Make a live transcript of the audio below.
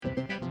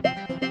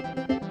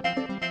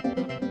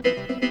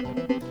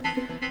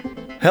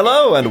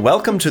Hello, and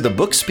welcome to the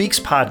Book Speaks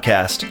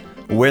podcast,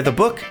 where the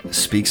book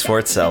speaks for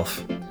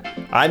itself.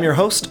 I'm your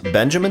host,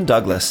 Benjamin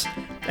Douglas,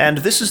 and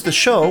this is the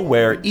show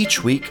where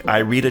each week I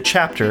read a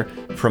chapter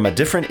from a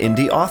different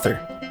indie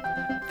author.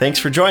 Thanks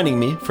for joining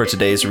me for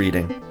today's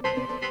reading.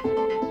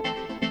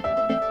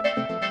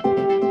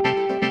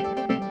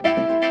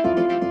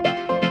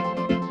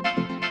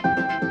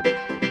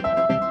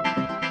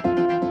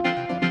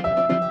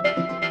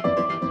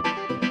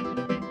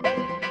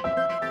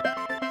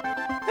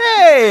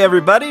 Hey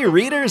everybody,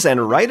 readers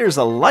and writers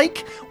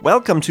alike,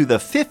 welcome to the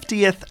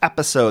 50th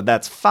episode,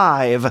 that's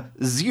 50,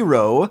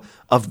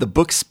 of the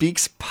Book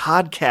Speaks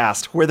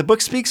podcast, where the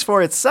book speaks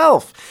for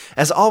itself.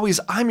 As always,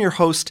 I'm your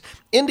host,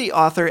 indie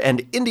author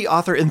and indie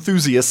author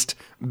enthusiast,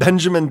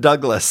 Benjamin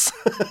Douglas.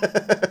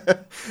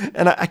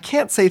 And I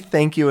can't say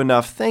thank you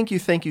enough. Thank you.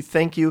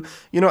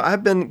 You know,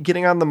 I've been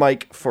getting on the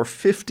mic for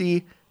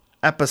 50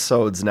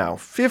 episodes now.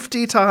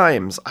 50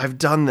 times I've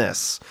done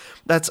this.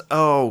 That's,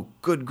 oh,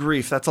 good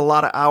grief, that's a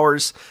lot of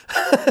hours.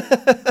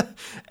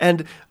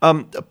 And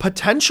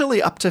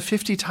potentially up to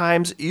 50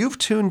 times you've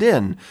tuned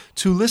in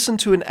to listen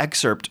to an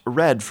excerpt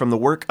read from the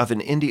work of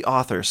an indie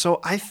author.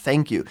 So I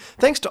thank you.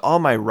 Thanks to all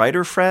my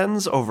writer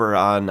friends over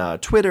on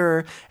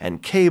Twitter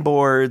and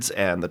K-Boards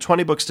and the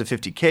 20 Books to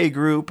 50K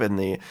group and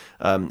the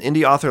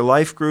Indie Author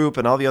Life group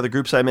and all the other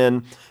groups I'm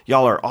in.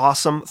 Y'all are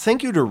awesome.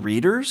 Thank you to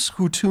readers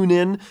who tune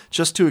in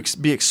just to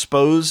be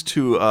exposed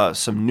to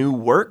some new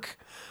work.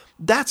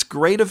 That's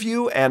great of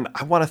you, and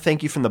I want to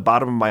thank you from the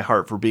bottom of my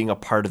heart for being a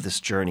part of this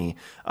journey.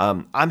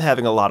 I'm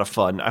having a lot of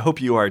fun. I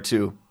hope you are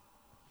too.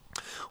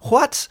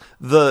 What,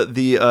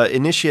 the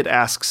initiate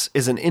asks,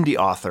 is an indie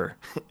author?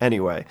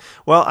 Anyway,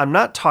 well, I'm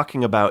not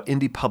talking about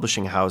indie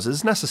publishing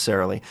houses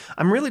necessarily.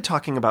 I'm really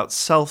talking about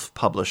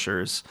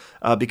self-publishers,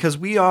 because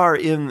we are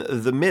in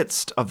the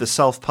midst of the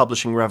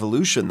self-publishing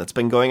revolution that's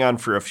been going on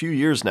for a few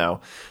years now.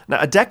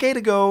 Now, a decade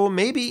ago,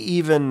 maybe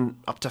even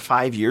up to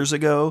 5 years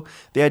ago,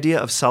 the idea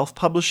of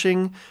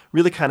self-publishing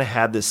really kind of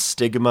had this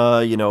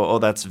stigma, you know, oh,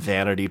 that's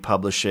vanity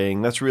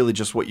publishing. That's really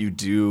just what you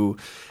do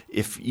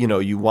if, you know,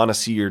 you want to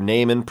see your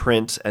name in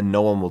print and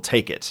no one will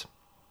take it.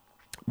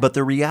 But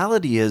the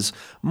reality is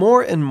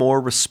more and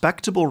more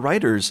respectable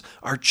writers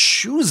are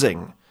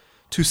choosing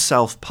to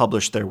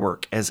self-publish their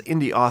work as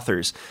indie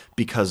authors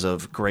because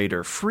of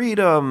greater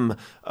freedom,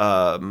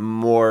 higher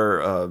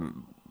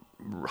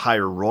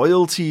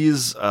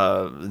royalties,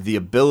 the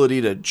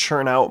ability to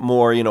churn out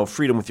more, you know,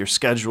 freedom with your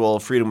schedule,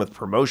 freedom with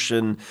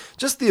promotion,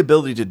 just the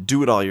ability to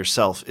do it all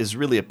yourself is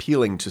really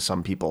appealing to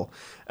some people.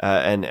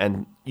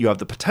 And you have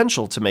the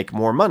potential to make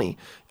more money,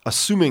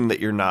 assuming that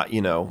you're not,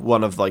 you know,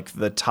 one of like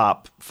the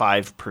top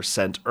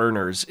 5%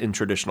 earners in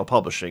traditional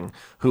publishing,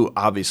 who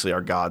obviously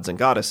are gods and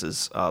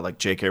goddesses, like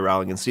J.K.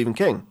 Rowling and Stephen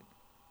King.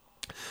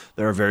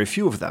 There are very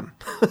few of them.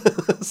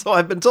 So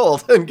I've been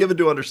told and given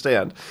to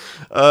understand.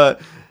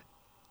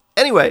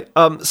 Anyway,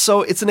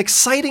 so it's an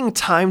exciting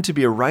time to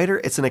be a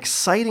writer. It's an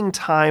exciting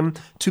time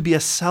to be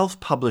a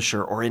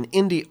self-publisher or an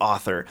indie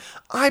author.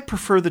 I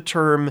prefer the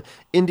term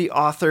indie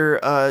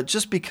author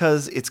just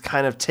because it's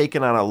kind of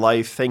taken on a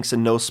life, thanks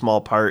in no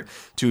small part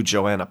to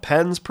Joanna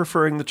Penn's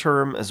preferring the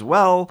term as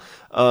well.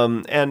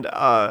 And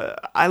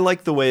I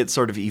like the way it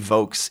sort of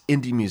evokes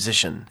indie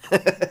musician.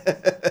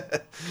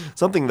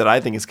 Something that I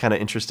think is kind of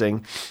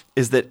interesting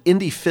is that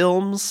indie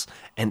films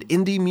and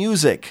indie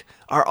music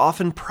are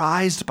often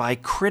prized by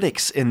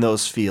critics in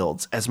those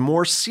fields as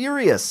more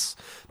serious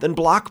than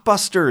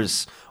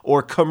blockbusters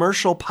or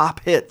commercial pop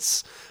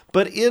hits.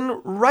 But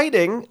in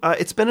writing,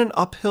 it's been an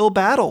uphill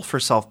battle for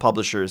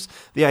self-publishers.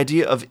 The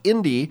idea of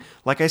indie,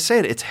 like I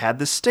said, it's had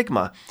this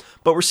stigma.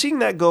 But we're seeing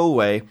that go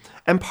away.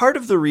 And part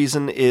of the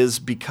reason is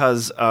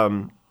because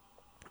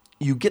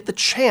you get the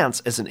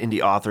chance as an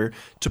indie author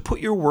to put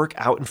your work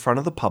out in front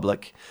of the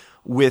public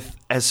with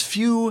as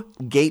few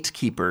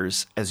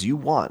gatekeepers as you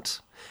want.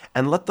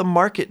 And let the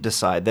market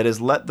decide, that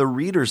is, let the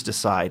readers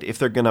decide if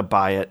they're going to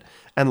buy it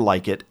and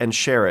like it and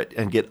share it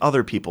and get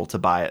other people to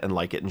buy it and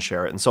like it and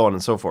share it and so on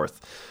and so forth.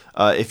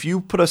 If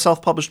you put a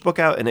self-published book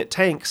out and it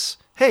tanks,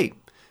 hey,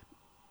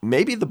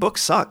 maybe the book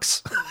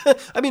sucks.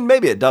 I mean,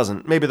 maybe it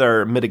doesn't. Maybe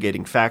there are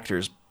mitigating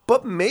factors,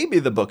 but maybe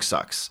the book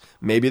sucks.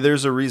 Maybe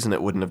there's a reason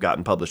it wouldn't have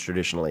gotten published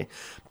traditionally.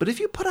 But if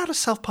you put out a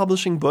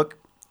self-publishing book,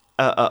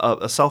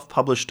 a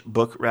self-published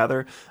book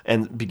rather,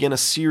 and begin a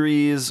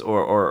series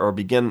or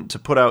begin to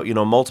put out, you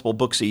know, multiple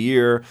books a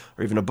year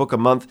or even a book a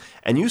month,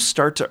 and you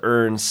start to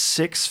earn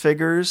six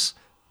figures,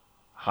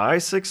 high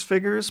six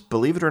figures,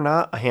 believe it or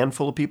not, a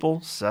handful of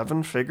people,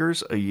 7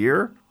 figures a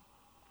year,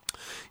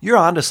 you're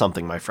onto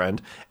something, my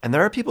friend. And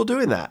there are people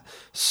doing that.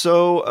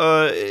 So,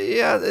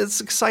 yeah,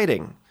 it's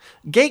exciting.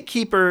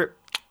 Gatekeeper,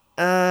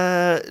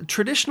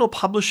 traditional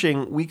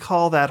publishing, we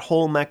call that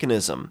whole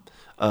mechanism.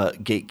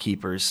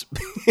 Gatekeepers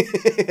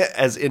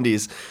as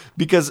indies,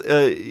 because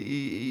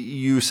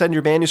you send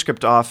your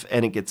manuscript off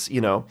and it gets,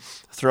 you know,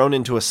 thrown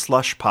into a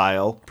slush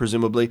pile,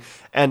 presumably,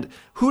 and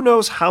who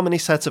knows how many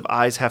sets of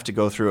eyes have to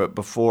go through it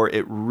before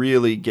it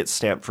really gets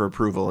stamped for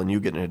approval and you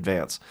get an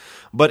advance.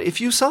 But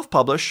if you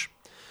self-publish,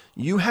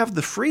 you have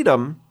the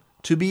freedom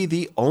to be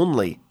the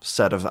only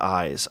set of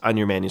eyes on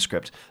your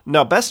manuscript.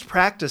 Now, best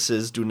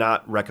practices do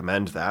not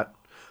recommend that.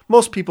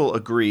 Most people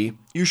agree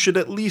you should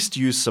at least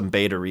use some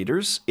beta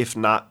readers, if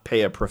not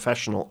pay a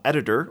professional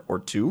editor or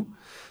two,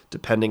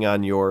 depending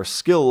on your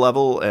skill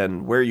level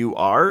and where you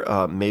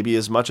are, maybe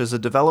as much as a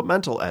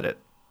developmental edit.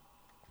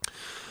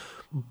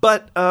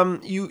 But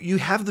you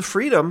have the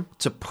freedom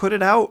to put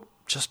it out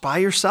just by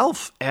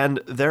yourself, and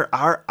there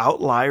are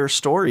outlier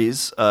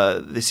stories.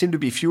 They seem to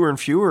be fewer and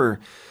fewer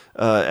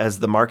as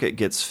the market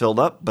gets filled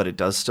up, but it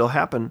does still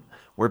happen,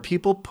 where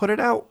people put it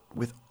out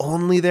with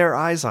only their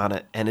eyes on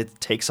it, and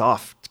it takes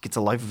off. It gets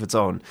a life of its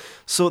own.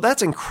 So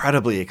that's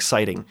incredibly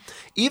exciting.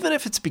 Even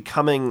if it's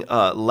becoming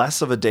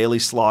less of a daily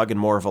slog and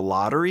more of a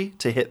lottery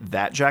to hit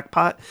that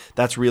jackpot,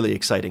 that's really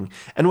exciting.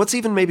 And what's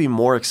even maybe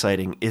more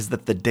exciting is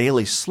that the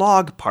daily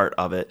slog part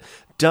of it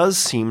does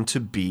seem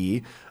to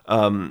be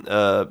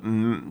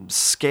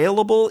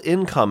scalable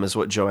income, is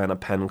what Joanna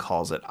Penn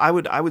calls it. I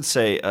would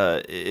say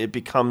it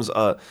becomes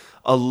a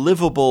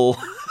livable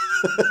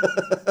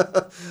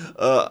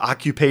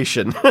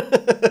occupation,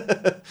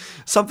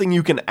 something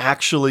you can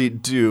actually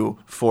do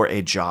for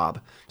a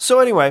job. So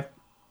anyway,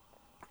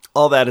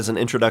 all that is an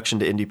introduction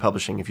to indie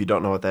publishing. If you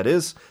don't know what that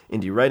is,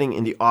 indie writing,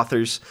 indie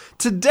authors.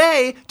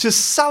 Today, to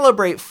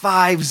celebrate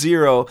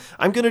 5-0,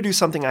 I'm going to do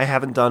something I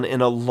haven't done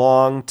in a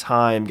long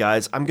time,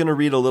 guys. I'm going to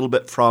read a little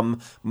bit from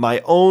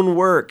my own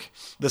work,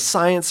 The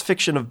Science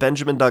Fiction of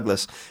Benjamin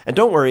Douglas. And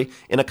don't worry,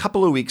 in a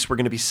couple of weeks, we're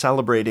going to be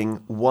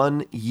celebrating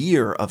 1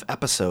 year of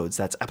episodes.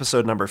 That's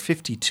episode number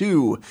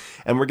 52.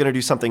 And we're going to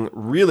do something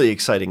really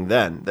exciting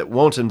then that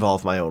won't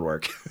involve my own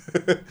work.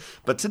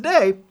 But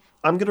today,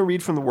 I'm going to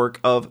read from the work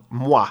of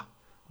moi,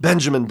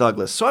 Benjamin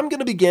Douglas. So I'm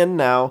going to begin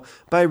now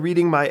by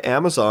reading my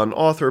Amazon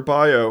author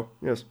bio.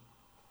 Yes.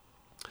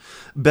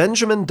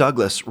 Benjamin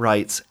Douglas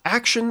writes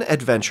action,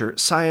 adventure,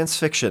 science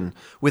fiction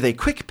with a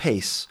quick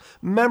pace,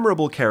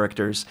 memorable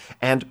characters,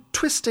 and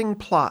twisting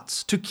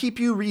plots to keep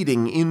you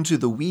reading into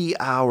the wee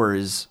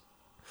hours.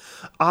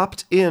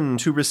 Opt in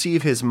to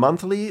receive his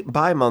monthly,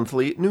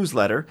 bi-monthly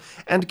newsletter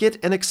and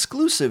get an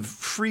exclusive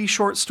free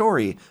short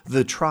story,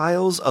 The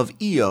Trials of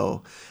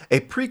Io,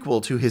 a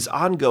prequel to his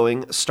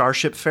ongoing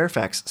Starship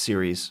Fairfax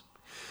series.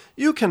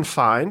 You can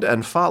find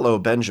and follow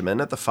Benjamin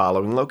at the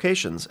following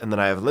locations, and then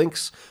I have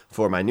links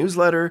for my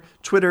newsletter,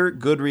 Twitter,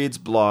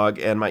 Goodreads, blog,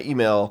 and my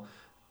email,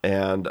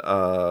 and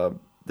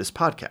this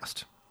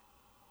podcast.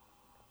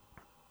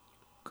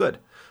 Good.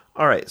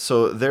 All right,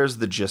 so there's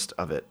the gist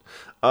of it.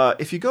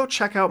 If you go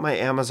check out my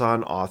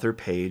Amazon author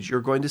page,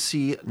 you're going to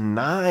see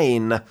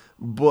 9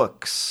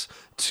 books.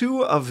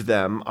 2 of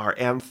them are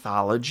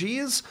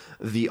anthologies,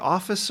 The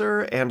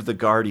Officer and The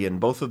Guardian.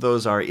 Both of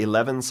those are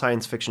 11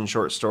 science fiction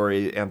short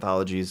story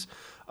anthologies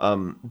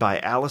by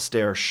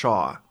Alistair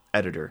Shaw,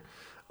 editor.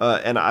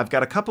 And I've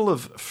got a couple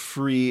of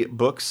free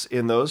books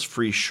in those,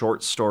 free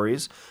short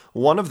stories.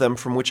 One of them,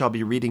 from which I'll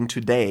be reading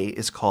today,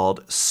 is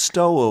called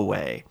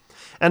Stowaway.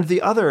 And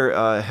the other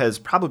has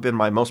probably been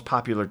my most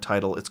popular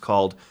title. It's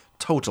called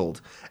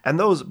Totaled. And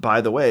those, by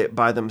the way,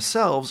 by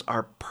themselves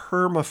are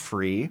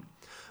perma-free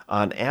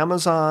on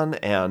Amazon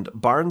and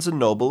Barnes &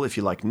 Noble if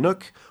you like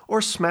Nook,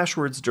 or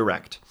Smashwords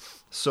Direct.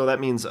 So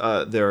that means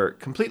they're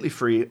completely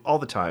free all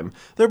the time.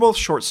 They're both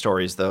short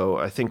stories, though.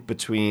 I think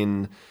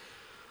between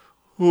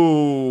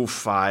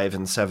 5,000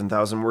 and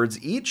 7,000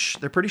 words each.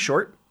 They're pretty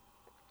short.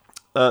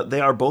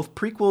 They are both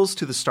prequels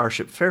to the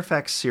Starship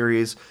Fairfax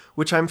series,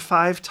 which I'm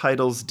 5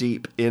 titles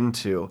deep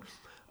into,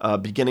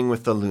 beginning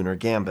with The Lunar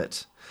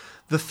Gambit.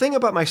 The thing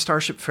about my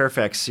Starship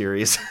Fairfax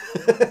series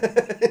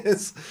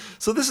is,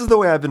 so this is the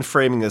way I've been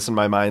framing this in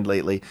my mind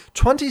lately.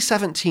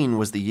 2017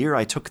 was the year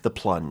I took the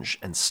plunge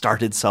and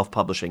started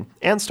self-publishing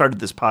and started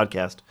this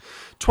podcast.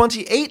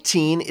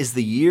 2018 is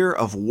the year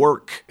of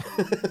work,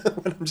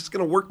 when I'm just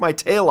going to work my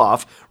tail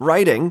off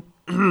writing.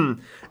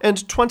 And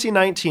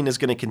 2019 is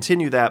going to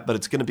continue that, but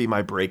it's going to be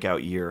my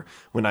breakout year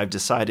when I've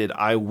decided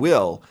I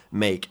will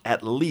make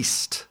at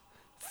least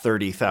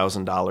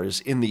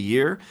 $30,000 in the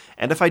year.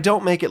 And if I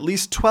don't make at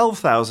least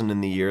 $12,000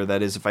 in the year,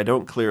 that is, if I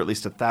don't clear at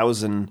least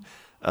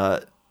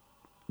 $1,000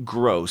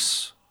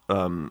 gross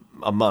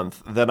a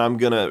month, then I'm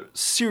going to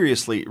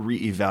seriously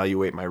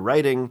reevaluate my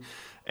writing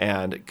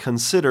and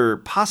consider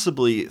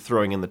possibly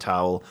throwing in the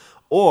towel,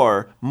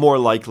 or more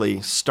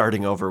likely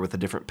starting over with a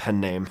different pen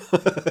name,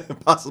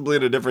 possibly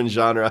in a different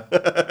genre.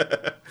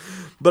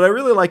 But I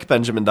really like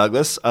Benjamin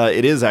Douglas.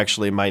 It is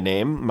actually my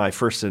name, my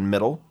first and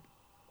middle.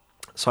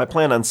 So I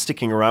plan on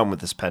sticking around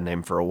with this pen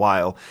name for a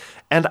while.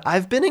 And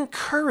I've been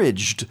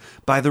encouraged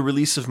by the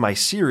release of my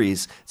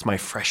series. It's my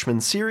freshman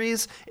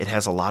series. It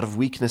has a lot of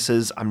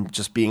weaknesses. I'm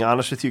just being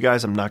honest with you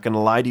guys. I'm not going to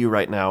lie to you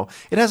right now.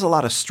 It has a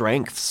lot of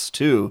strengths,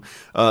 too.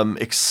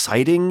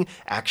 Exciting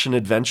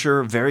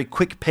action-adventure, very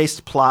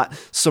quick-paced plot,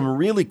 some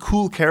really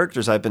cool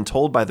characters I've been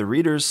told by the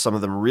readers. Some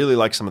of them really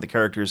like some of the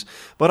characters.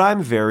 But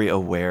I'm very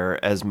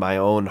aware, as my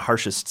own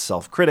harshest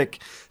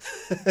self-critic,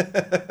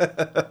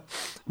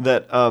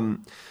 that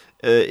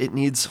it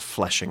needs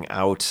fleshing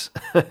out,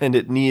 and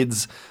it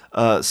needs,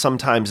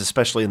 sometimes,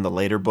 especially in the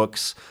later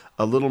books,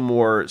 a little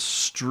more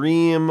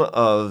stream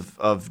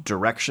of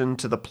direction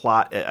to the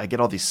plot. I get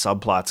all these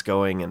subplots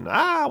going, and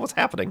what's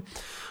happening?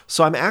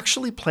 So I'm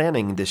actually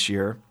planning this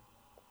year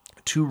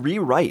to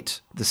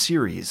rewrite the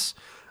series.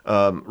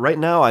 Right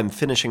now, I'm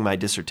finishing my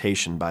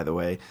dissertation, by the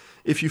way.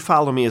 If you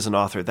follow me as an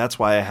author, that's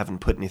why I haven't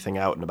put anything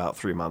out in about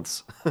 3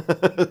 months.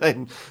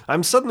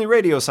 I'm suddenly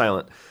radio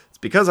silent. It's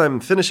because I'm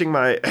finishing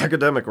my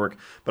academic work.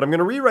 But I'm going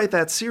to rewrite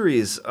that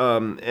series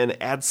and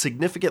add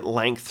significant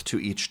length to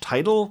each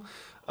title,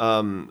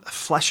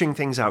 fleshing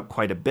things out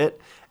quite a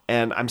bit.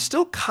 And I'm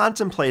still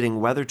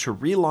contemplating whether to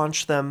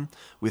relaunch them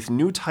with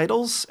new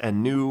titles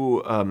and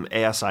new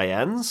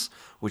ASINs,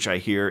 which I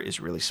hear is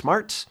really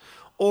smart,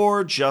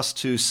 or just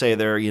to say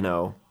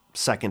they're,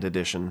 second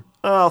edition.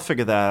 I'll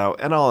figure that out,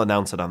 and I'll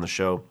announce it on the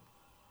show.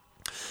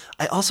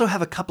 I also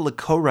have a couple of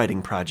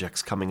co-writing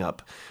projects coming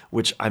up,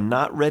 which I'm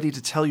not ready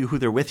to tell you who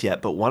they're with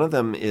yet, but one of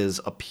them is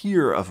a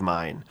peer of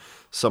mine,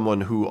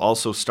 someone who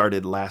also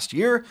started last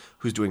year,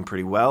 who's doing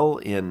pretty well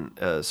in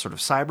sort of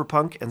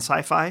cyberpunk and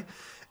sci-fi,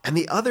 and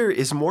the other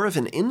is more of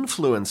an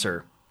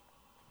influencer,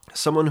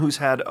 someone who's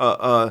had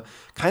a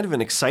kind of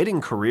an exciting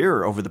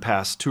career over the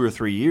past 2 or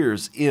 3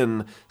 years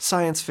in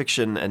science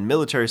fiction and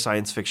military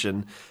science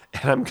fiction,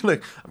 and I'm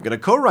gonna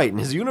co-write in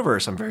his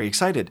universe. I'm very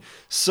excited.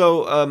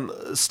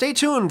 So stay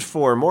tuned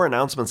for more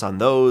announcements on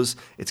those.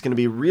 It's going to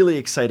be really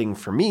exciting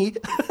for me,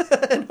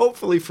 and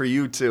hopefully for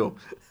you too.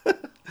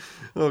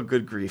 Oh,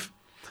 good grief.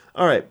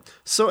 All right.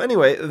 So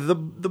anyway, the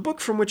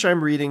book from which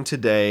I'm reading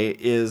today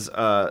is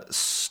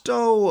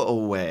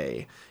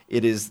Stowaway.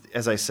 It is,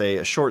 as I say,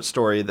 a short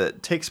story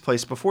that takes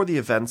place before the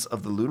events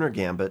of the Lunar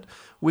Gambit,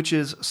 which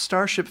is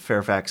Starship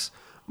Fairfax,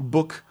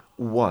 Book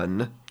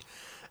 1.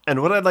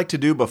 And what I'd like to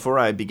do before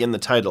I begin the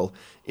title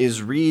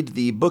is read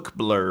the book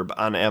blurb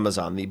on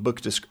Amazon, the book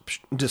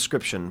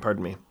description,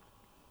 pardon me.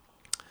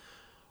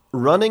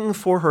 Running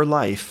for her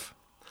life,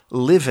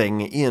 living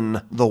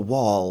in the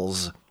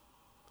walls.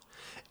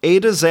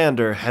 Ada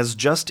Xander has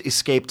just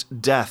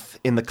escaped death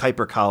in the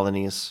Kuiper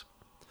colonies.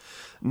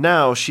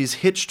 Now she's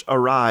hitched a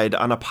ride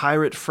on a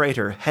pirate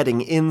freighter heading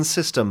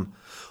in-system,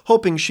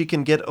 hoping she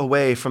can get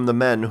away from the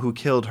men who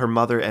killed her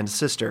mother and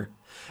sister,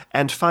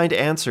 and find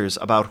answers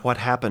about what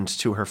happened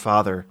to her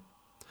father.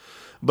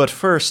 But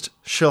first,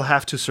 she'll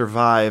have to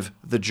survive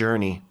the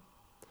journey.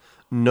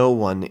 No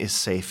one is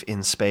safe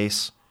in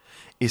space,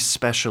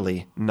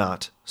 especially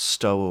not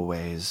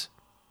stowaways.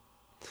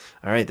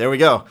 All right, there we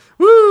go.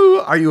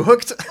 Woo! Are you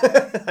hooked?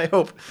 I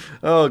hope.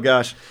 Oh,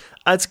 gosh.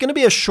 It's going to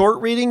be a short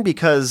reading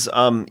because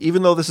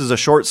even though this is a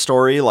short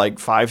story, like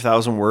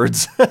 5,000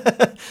 words,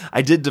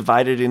 I did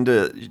divide it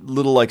into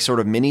little sort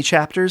of mini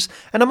chapters,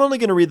 and I'm only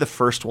going to read the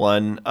first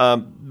one,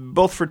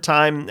 both for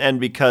time and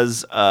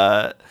because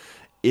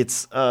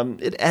it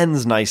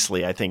ends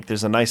nicely, I think.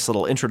 There's a nice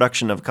little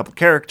introduction of a couple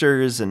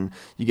characters, and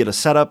you get a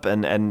setup,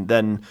 and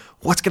then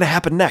what's going to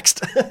happen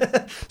next?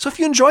 So if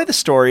you enjoy the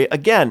story,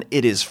 again,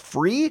 it is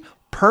free,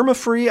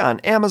 perma-free on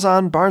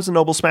Amazon, Barnes &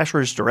 Noble,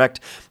 Smashwords Direct.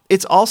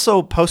 It's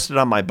also posted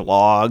on my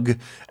blog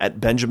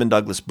at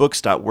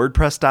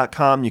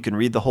benjamindouglasbooks.wordpress.com. You can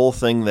read the whole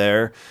thing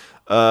there.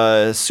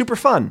 Super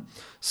fun.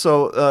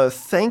 So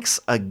thanks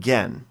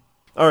again.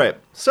 All right,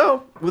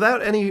 so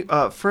without any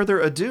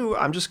further ado,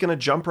 I'm just going to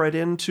jump right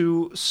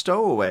into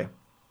Stowaway.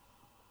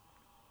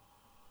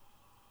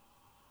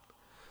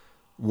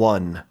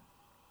 1.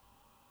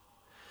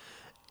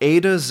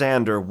 Ada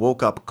Xander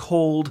woke up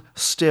cold,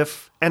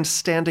 stiff, and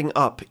standing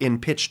up in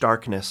pitch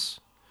darkness.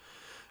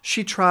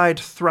 She tried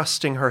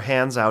thrusting her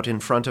hands out in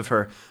front of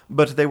her,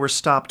 but they were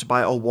stopped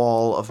by a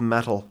wall of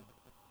metal.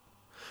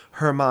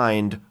 Her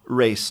mind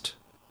raced.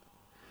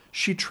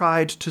 She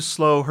tried to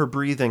slow her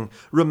breathing,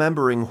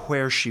 remembering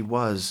where she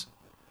was.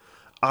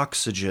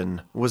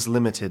 Oxygen was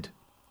limited.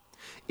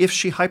 If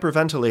she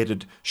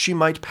hyperventilated, she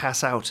might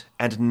pass out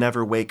and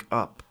never wake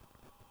up.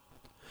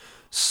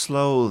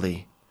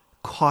 Slowly,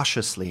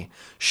 cautiously,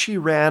 she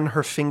ran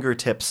her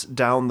fingertips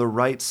down the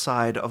right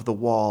side of the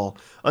wall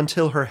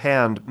until her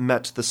hand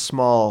met the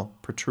small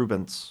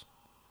protuberance.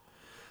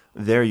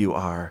 There you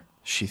are,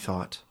 she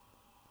thought.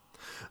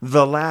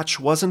 The latch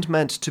wasn't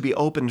meant to be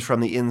opened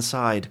from the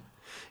inside.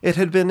 It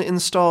had been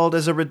installed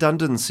as a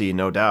redundancy,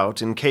 no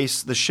doubt, in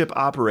case the ship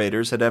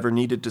operators had ever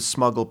needed to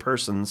smuggle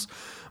persons,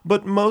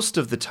 but most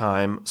of the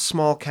time,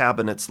 small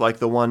cabinets like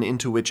the one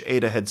into which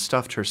Ada had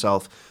stuffed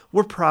herself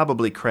were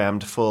probably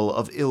crammed full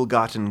of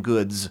ill-gotten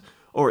goods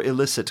or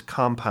illicit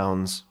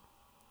compounds.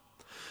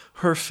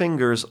 Her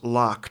fingers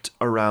locked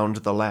around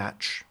the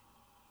latch.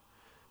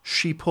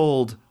 She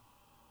pulled,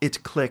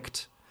 it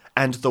clicked,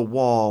 and the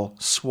wall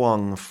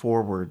swung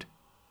forward.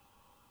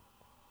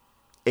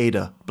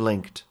 Ada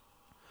blinked.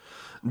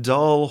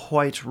 Dull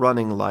white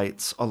running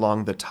lights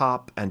along the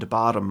top and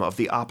bottom of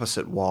the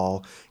opposite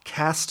wall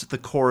cast the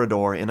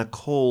corridor in a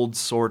cold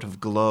sort of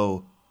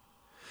glow.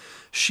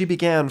 She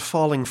began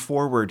falling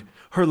forward,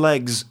 her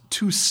legs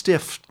too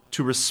stiff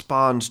to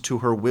respond to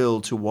her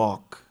will to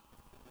walk.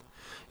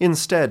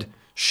 Instead,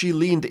 She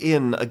leaned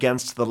in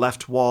against the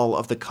left wall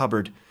of the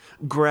cupboard,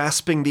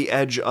 grasping the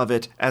edge of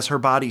it as her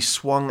body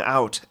swung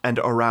out and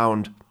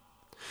around.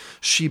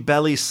 She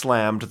belly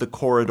slammed the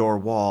corridor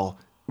wall,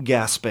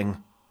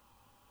 gasping.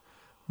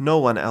 No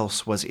one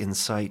else was in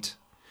sight.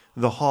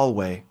 The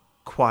hallway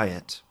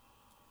quiet.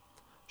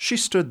 She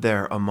stood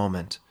there a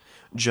moment,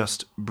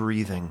 just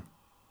breathing,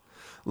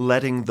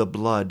 letting the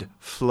blood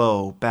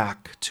flow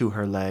back to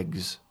her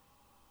legs.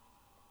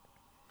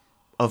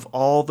 Of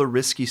all the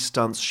risky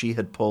stunts she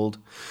had pulled,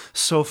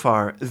 so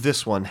far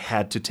this one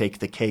had to take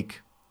the cake.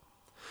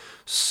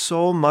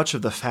 So much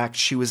of the fact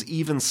she was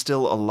even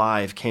still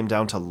alive came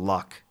down to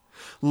luck.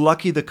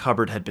 Lucky the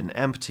cupboard had been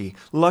empty,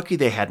 lucky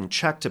they hadn't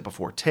checked it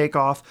before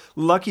takeoff,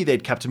 lucky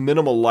they'd kept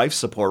minimal life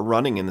support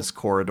running in this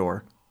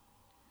corridor.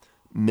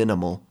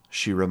 Minimal,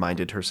 she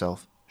reminded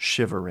herself,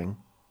 shivering.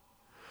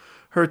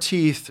 Her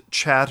teeth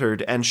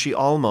chattered and she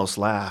almost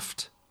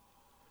laughed.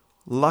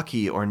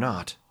 Lucky or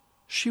not,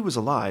 she was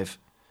alive.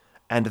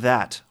 And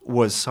that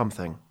was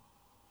something.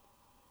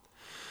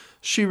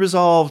 She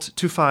resolved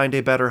to find a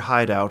better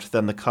hideout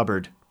than the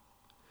cupboard.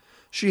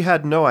 She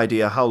had no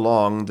idea how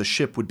long the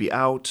ship would be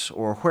out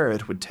or where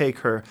it would take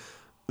her,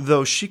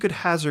 though she could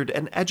hazard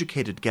an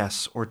educated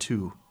guess or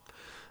two.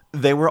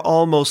 They were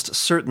almost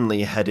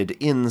certainly headed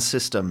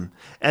in-system,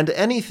 and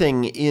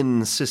anything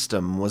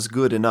in-system was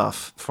good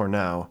enough for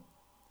now.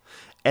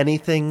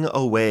 Anything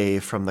away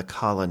from the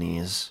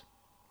colonies.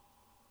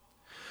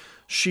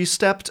 She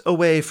stepped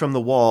away from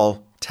the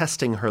wall,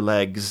 testing her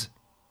legs.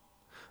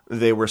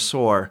 They were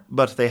sore,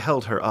 but they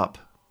held her up.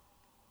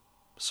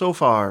 So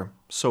far,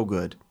 so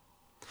good.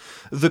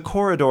 The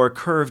corridor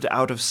curved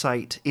out of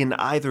sight in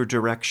either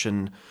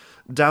direction,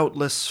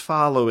 doubtless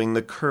following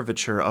the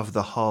curvature of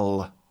the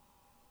hull.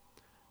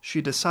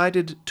 She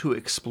decided to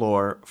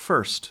explore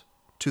first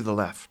to the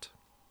left.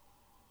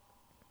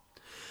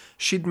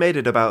 She'd made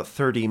it about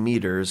 30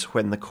 meters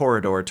when the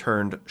corridor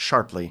turned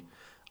sharply,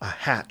 a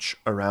hatch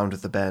around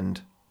the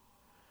bend.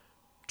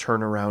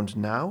 Turn around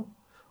now,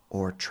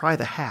 or try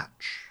the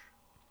hatch?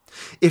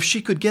 If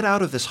she could get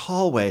out of this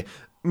hallway,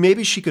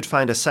 maybe she could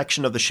find a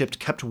section of the ship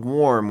kept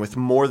warm with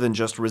more than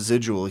just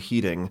residual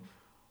heating.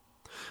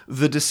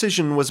 The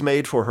decision was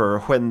made for her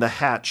when the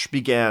hatch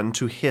began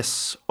to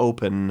hiss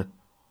open.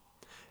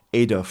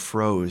 Ada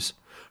froze,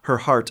 her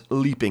heart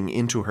leaping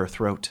into her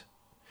throat.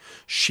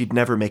 She'd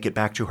never make it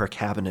back to her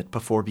cabinet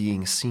before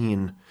being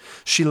seen.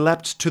 She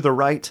leapt to the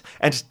right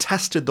and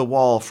tested the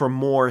wall for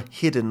more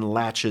hidden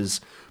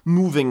latches,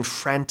 moving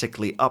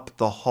frantically up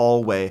the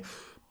hallway,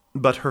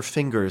 but her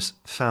fingers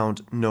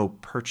found no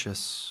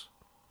purchase.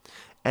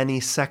 Any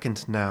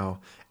second now,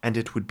 and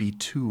it would be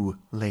too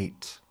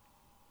late.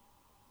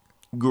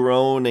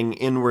 Groaning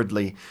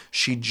inwardly,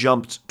 she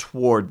jumped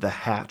toward the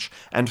hatch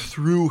and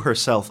threw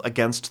herself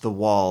against the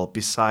wall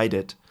beside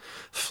it,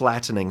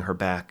 flattening her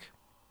back.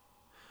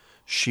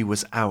 She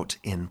was out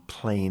in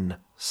plain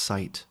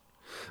sight,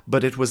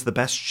 but it was the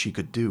best she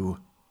could do.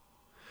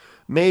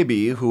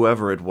 Maybe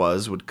whoever it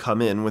was would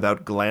come in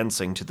without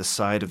glancing to the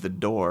side of the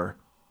door.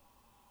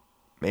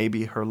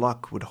 Maybe her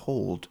luck would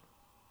hold.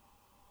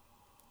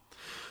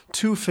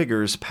 Two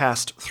figures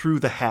passed through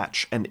the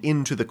hatch and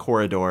into the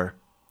corridor.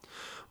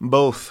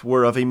 Both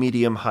were of a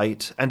medium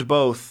height, and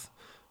both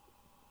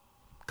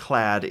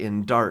clad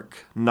in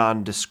dark,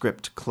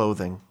 nondescript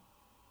clothing.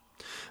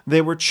 They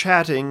were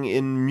chatting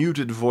in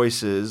muted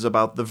voices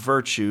about the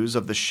virtues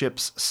of the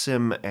ship's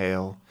sim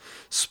ale,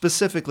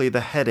 specifically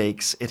the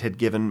headaches it had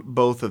given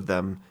both of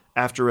them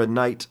after a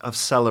night of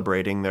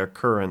celebrating their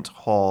current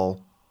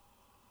haul.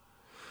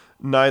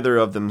 Neither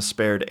of them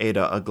spared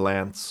Ada a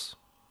glance.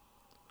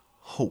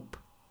 Hope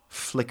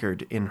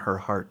flickered in her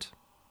heart.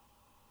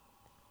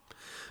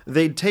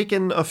 They'd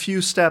taken a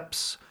few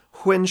steps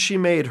when she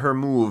made her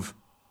move.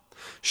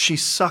 She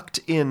sucked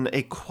in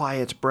a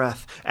quiet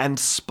breath and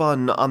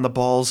spun on the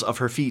balls of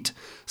her feet,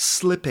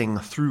 slipping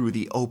through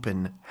the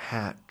open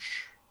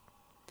hatch.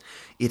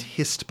 It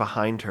hissed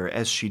behind her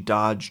as she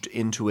dodged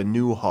into a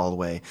new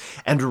hallway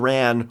and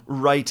ran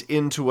right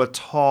into a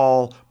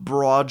tall,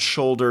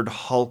 broad-shouldered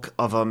hulk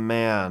of a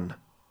man.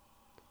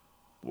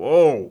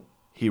 "Whoa,"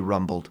 he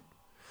rumbled.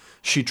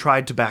 She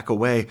tried to back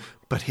away,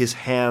 but his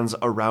hands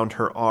around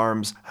her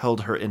arms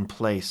held her in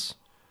place.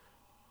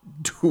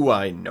 "Do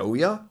I know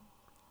ya?"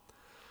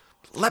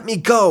 "Let me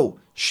go,"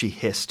 she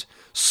hissed,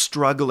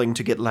 struggling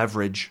to get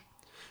leverage.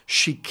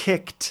 She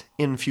kicked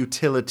in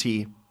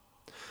futility.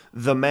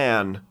 The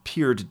man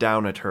peered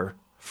down at her,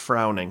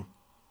 frowning.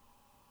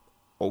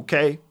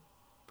 "Okay."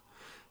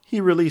 He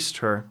released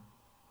her.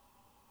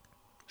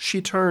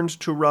 She turned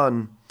to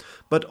run,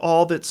 but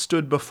all that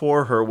stood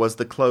before her was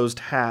the closed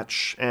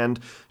hatch, and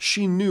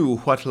she knew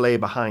what lay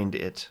behind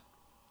it.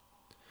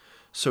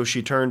 So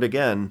she turned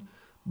again,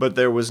 but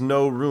there was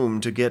no room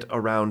to get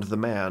around the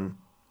man.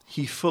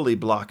 He fully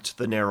blocked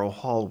the narrow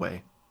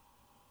hallway.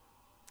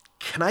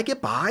 "Can I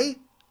get by?"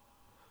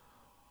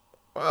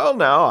 "Well,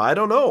 now, I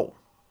don't know."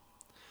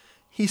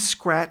 He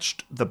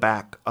scratched the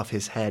back of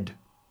his head.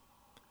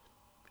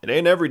 "It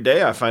ain't every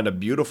day I find a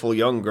beautiful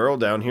young girl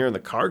down here in the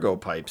cargo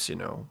pipes, you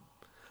know.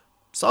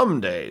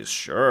 Some days,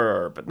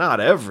 sure, but not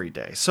every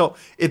day. So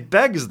it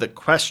begs the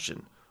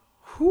question,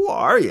 who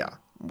are you?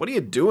 What are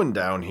you doing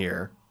down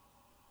here?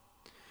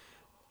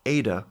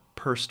 Ada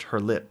pursed her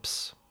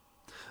lips.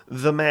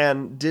 The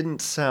man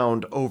didn't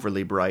sound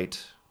overly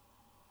bright.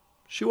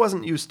 She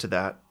wasn't used to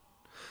that.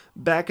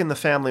 Back in the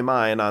family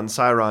mine on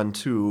Sciron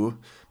II,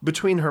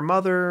 between her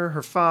mother,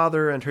 her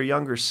father, and her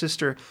younger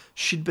sister,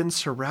 she'd been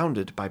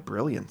surrounded by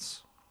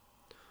brilliance.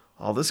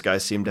 All this guy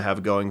seemed to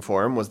have going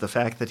for him was the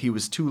fact that he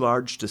was too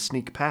large to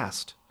sneak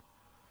past.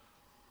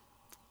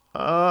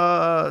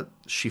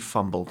 She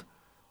fumbled.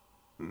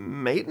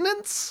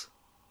 Maintenance?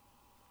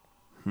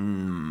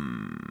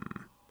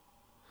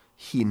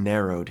 He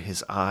narrowed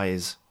his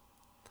eyes.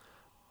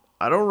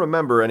 I don't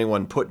remember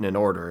anyone putting an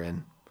order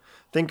in.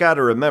 Think I'd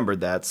have remembered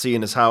that,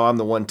 seeing as how I'm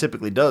the one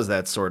typically does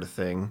that sort of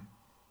thing.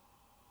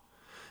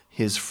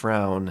 His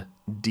frown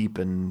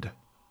deepened.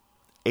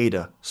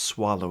 Ada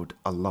swallowed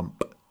a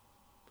lump.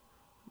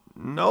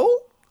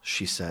 No,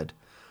 she said.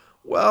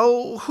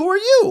 Well, who are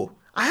you?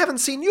 I haven't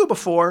seen you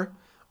before.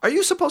 Are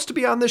you supposed to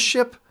be on this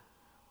ship?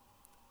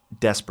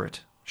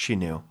 Desperate, she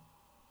knew.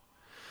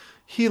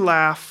 He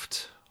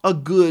laughed, a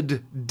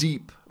good,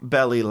 deep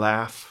belly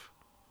laugh.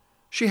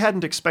 She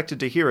hadn't expected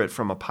to hear it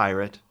from a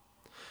pirate.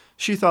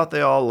 She thought they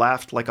all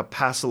laughed like a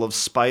passel of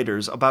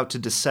spiders about to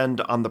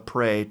descend on the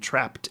prey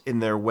trapped in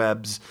their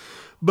webs,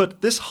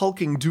 but this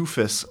hulking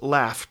doofus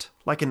laughed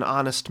like an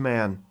honest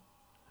man.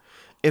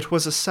 It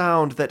was a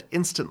sound that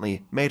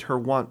instantly made her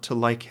want to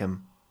like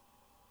him.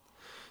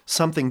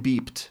 Something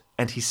beeped,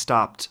 and he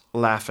stopped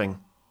laughing.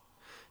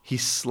 He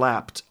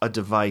slapped a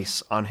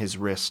device on his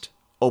wrist,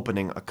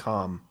 opening a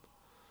comm.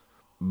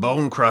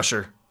 Bone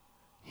Crusher,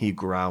 he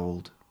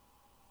growled.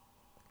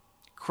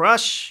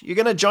 Crush, you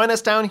gonna join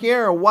us down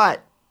here or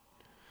what?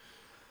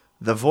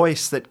 The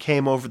voice that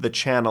came over the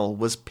channel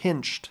was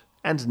pinched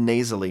and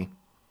nasally.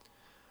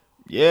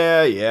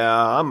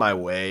 Yeah, on my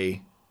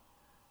way.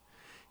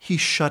 He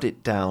shut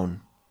it down.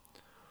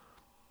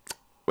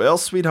 Well,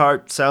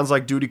 sweetheart, sounds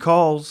like duty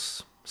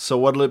calls. So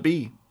what'll it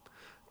be?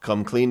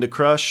 Come clean to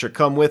Crush or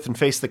come with and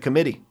face the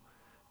committee?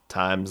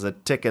 Time's a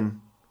tickin'.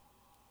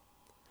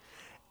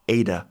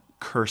 Ada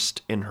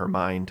cursed in her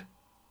mind.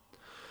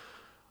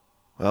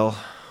 Well,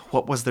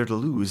 what was there to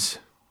lose?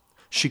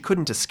 She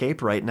couldn't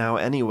escape right now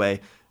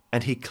anyway,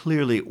 and he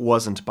clearly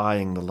wasn't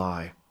buying the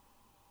lie.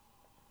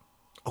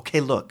 Okay,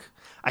 look,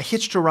 I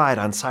hitched a ride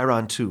on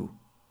Sciron II.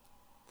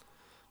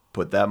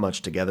 Put that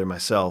much together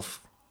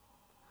myself.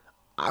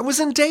 I was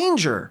in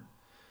danger.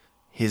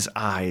 His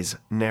eyes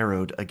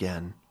narrowed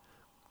again.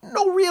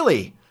 No,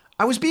 really.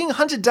 I was being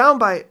hunted down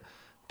by,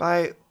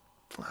 I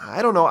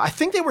don't know, I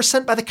think they were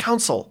sent by the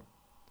council.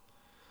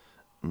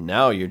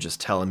 Now you're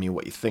just telling me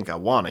what you think I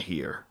want to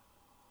hear.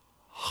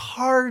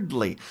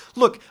 Hardly.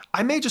 Look,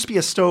 I may just be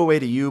a stowaway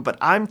to you, but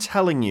I'm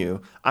telling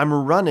you, I'm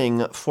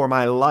running for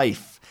my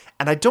life,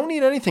 and I don't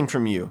need anything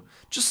from you.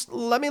 Just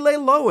let me lay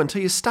low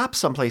until you stop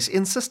someplace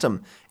in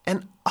system,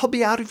 and I'll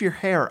be out of your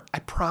hair, I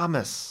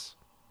promise.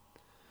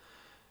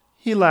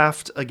 He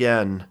laughed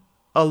again,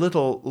 a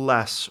little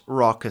less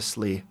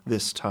raucously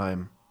this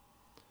time.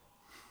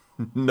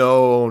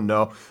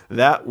 No,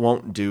 that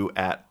won't do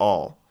at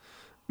all.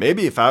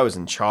 Maybe if I was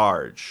in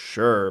charge,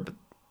 sure, but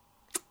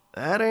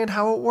that ain't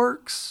how it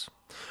works.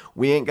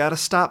 We ain't got a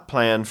stop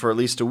plan for at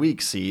least a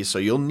week, see, so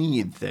you'll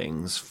need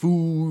things.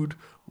 Food,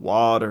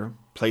 water,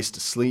 place to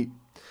sleep.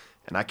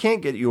 And I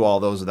can't get you all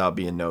those without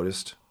being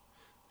noticed.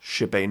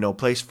 Ship ain't no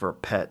place for a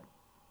pet.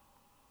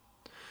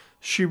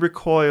 She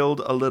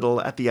recoiled a little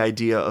at the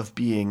idea of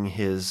being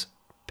his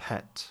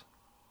pet.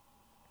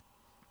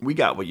 We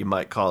got what you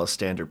might call a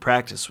standard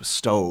practice with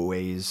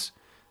stowaways,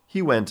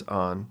 he went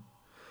on.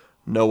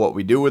 Know what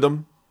we do with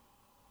them?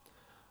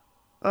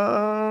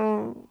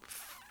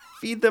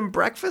 Feed them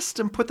breakfast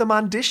and put them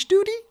on dish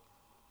duty?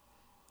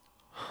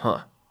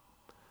 Huh.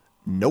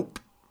 Nope.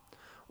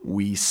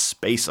 We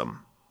space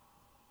 'em.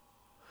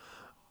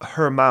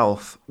 Her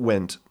mouth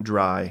went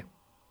dry.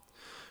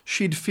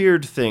 She'd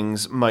feared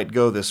things might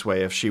go this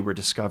way if she were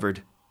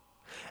discovered.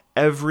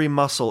 Every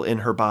muscle in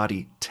her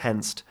body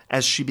tensed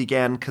as she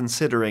began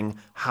considering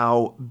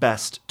how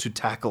best to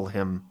tackle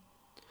him.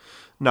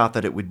 Not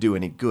that it would do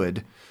any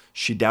good.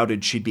 She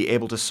doubted she'd be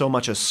able to so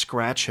much as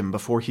scratch him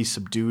before he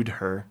subdued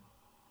her.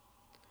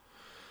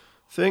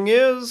 Thing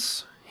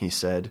is, he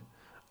said,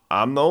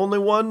 I'm the only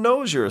one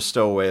knows you're a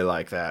stowaway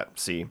like that,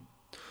 see?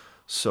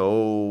 So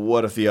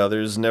what if the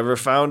others never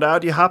found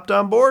out you hopped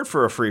on board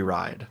for a free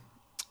ride?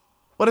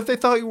 What if they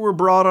thought you were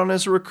brought on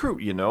as a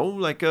recruit, you know,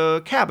 like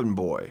a cabin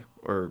boy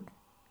or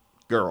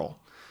girl,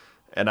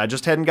 and I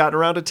just hadn't gotten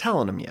around to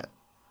telling them yet?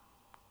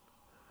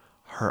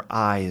 Her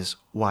eyes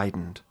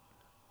widened.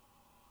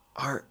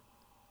 Are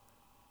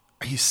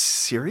you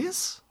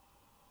serious?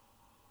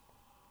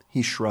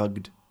 He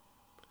shrugged.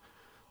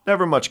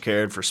 Never much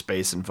cared for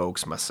space and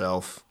folks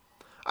myself.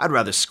 I'd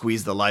rather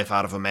squeeze the life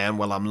out of a man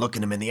while I'm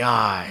looking him in the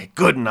eye,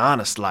 good and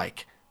honest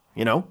like,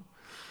 you know?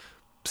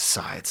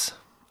 Besides,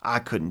 I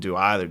couldn't do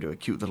either to a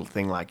cute little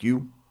thing like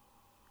you.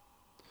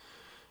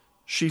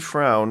 She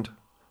frowned,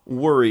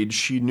 worried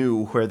she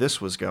knew where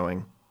this was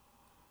going.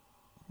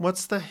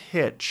 What's the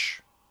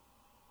hitch?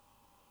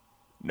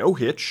 No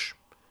hitch.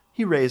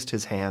 He raised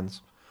his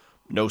hands.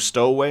 No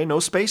stowaway, no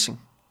spacing.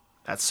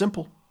 That's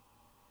simple.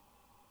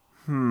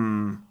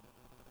 The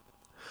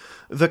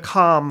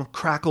comm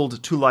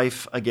crackled to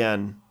life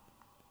again.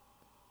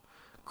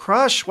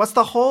 Crush, what's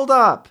the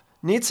holdup?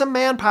 Need some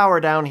manpower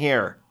down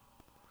here.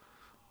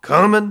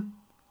 Coming.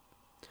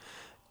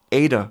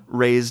 Ada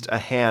raised a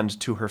hand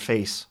to her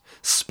face,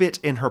 spit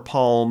in her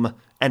palm,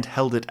 and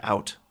held it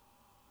out.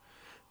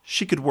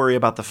 She could worry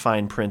about the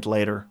fine print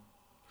later.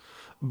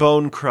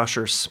 Bone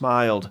Crusher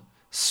smiled,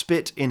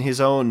 spit in his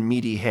own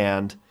meaty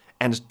hand,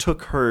 and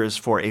took hers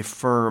for a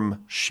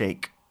firm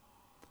shake.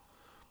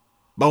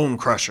 Bone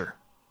Crusher,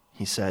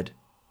 he said.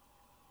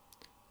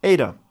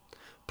 Ada,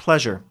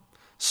 pleasure.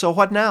 So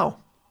what now?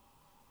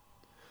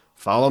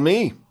 Follow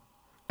me,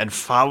 and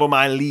follow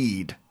my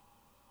lead.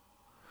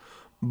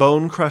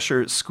 Bone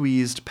Crusher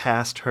squeezed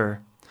past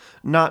her,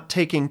 not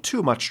taking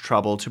too much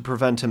trouble to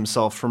prevent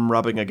himself from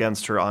rubbing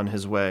against her on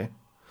his way,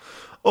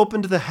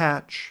 opened the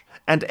hatch,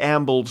 and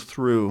ambled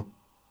through.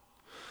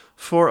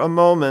 For a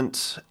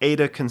moment,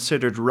 Ada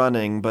considered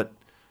running, but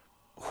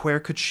where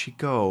could she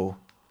go?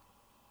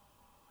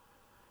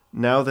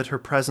 Now that her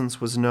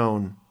presence was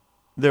known,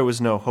 there was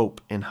no hope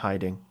in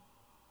hiding.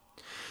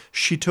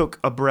 She took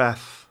a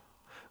breath,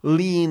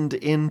 leaned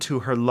into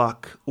her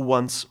luck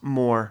once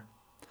more,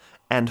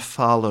 and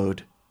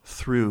followed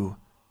through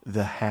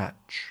the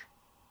hatch.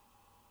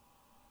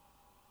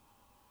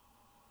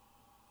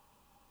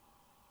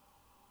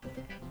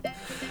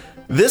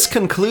 This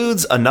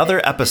concludes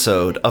another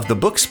episode of the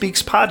Book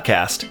Speaks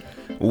podcast,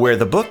 where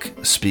the book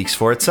speaks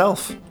for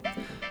itself.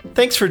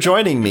 Thanks for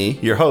joining me,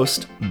 your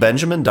host,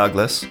 Benjamin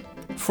Douglas,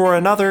 for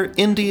another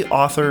indie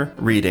author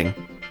reading.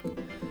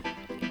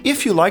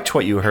 If you liked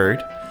what you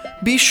heard,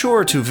 be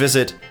sure to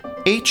visit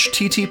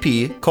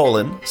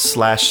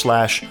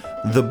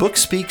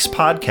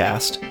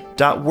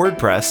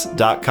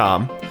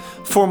http://thebookspeakspodcast.wordpress.com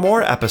for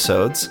more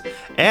episodes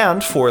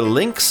and for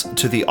links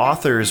to the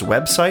author's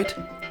website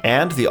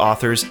and the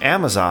author's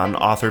Amazon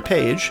author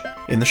page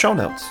in the show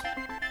notes.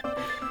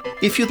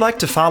 If you'd like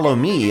to follow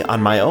me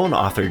on my own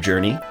author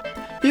journey,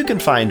 you can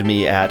find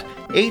me at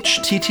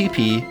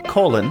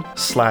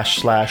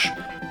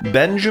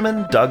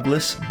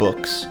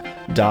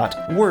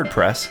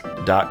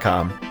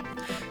http://benjamindouglasbooks.wordpress.com.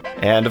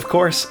 And of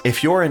course,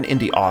 if you're an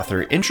indie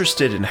author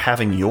interested in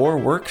having your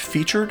work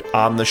featured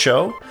on the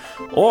show,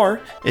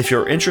 or if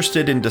you're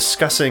interested in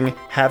discussing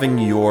having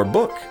your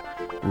book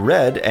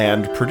read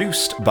and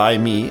produced by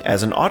me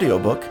as an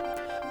audiobook,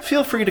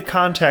 feel free to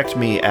contact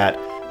me at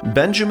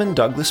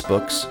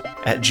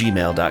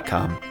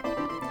benjamindouglasbooks@gmail.com.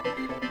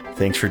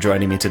 Thanks for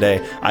joining me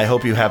today. I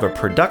hope you have a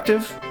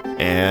productive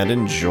and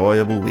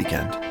enjoyable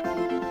weekend.